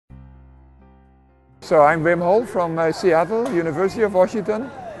So I'm Wim Hol from Seattle, University of Washington.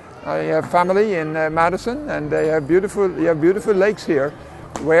 I have family in Madison, and they have beautiful lakes here.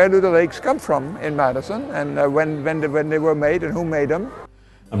 Where do the lakes come from in Madison, and when they were made, and who made them?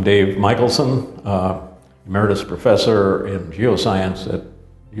 I'm Dave Michelson, Emeritus Professor in Geoscience at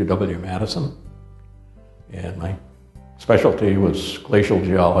UW-Madison, and my specialty was glacial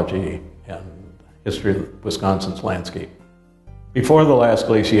geology and history of Wisconsin's landscape. Before the last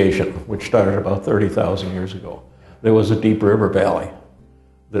glaciation, which started about 30,000 years ago, there was a deep river valley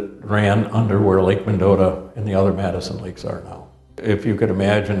that ran under where Lake Mendota and the other Madison lakes are now. If you could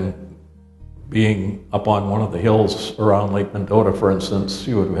imagine being up on one of the hills around Lake Mendota, for instance,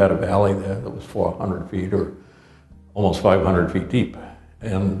 you would have had a valley there that was 400 feet or almost 500 feet deep.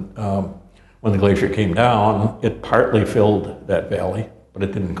 And when the glacier came down, it partly filled that valley, but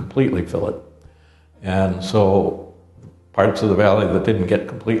it didn't completely fill it. And so parts of the valley that didn't get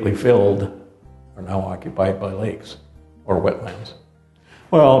completely filled are now occupied by lakes or wetlands.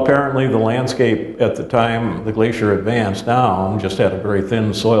 Well, apparently the landscape at the time the glacier advanced down just had a very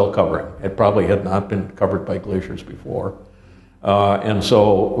thin soil covering. It probably had not been covered by glaciers before. And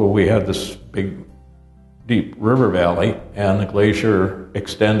so we had this big, deep river valley, and the glacier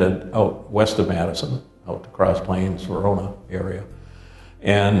extended out west of Madison, out to Cross Plains, Verona area.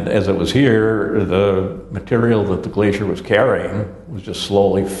 And as it was here, the material that the glacier was carrying was just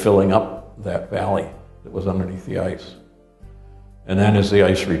slowly filling up that valley that was underneath the ice. And then as the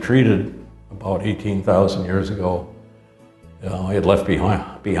ice retreated about 18,000 years ago, it left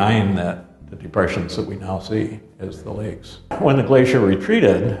behind the depressions that we now see as the lakes. When the glacier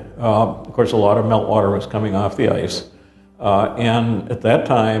retreated, of course, a lot of meltwater was coming off the ice. And at that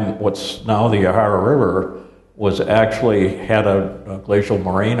time, what's now the Yahara River was actually had a glacial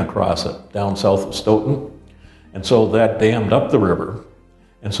moraine across it down south of Stoughton. And so that dammed up the river.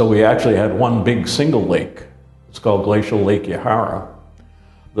 And so we actually had one big single lake. It's called Glacial Lake Yahara,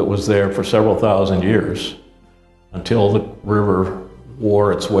 that was there for several thousand years until the river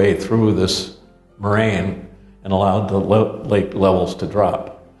wore its way through this moraine and allowed the lake levels to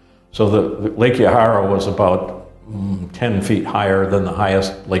drop. So the Lake Yahara was about 10 feet higher than the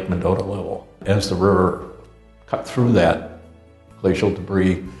highest Lake Mendota level. As the river cut through that glacial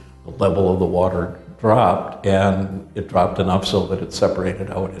debris, the level of the water dropped, and it dropped enough so that it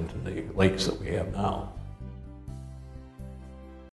separated out into the lakes that we have now.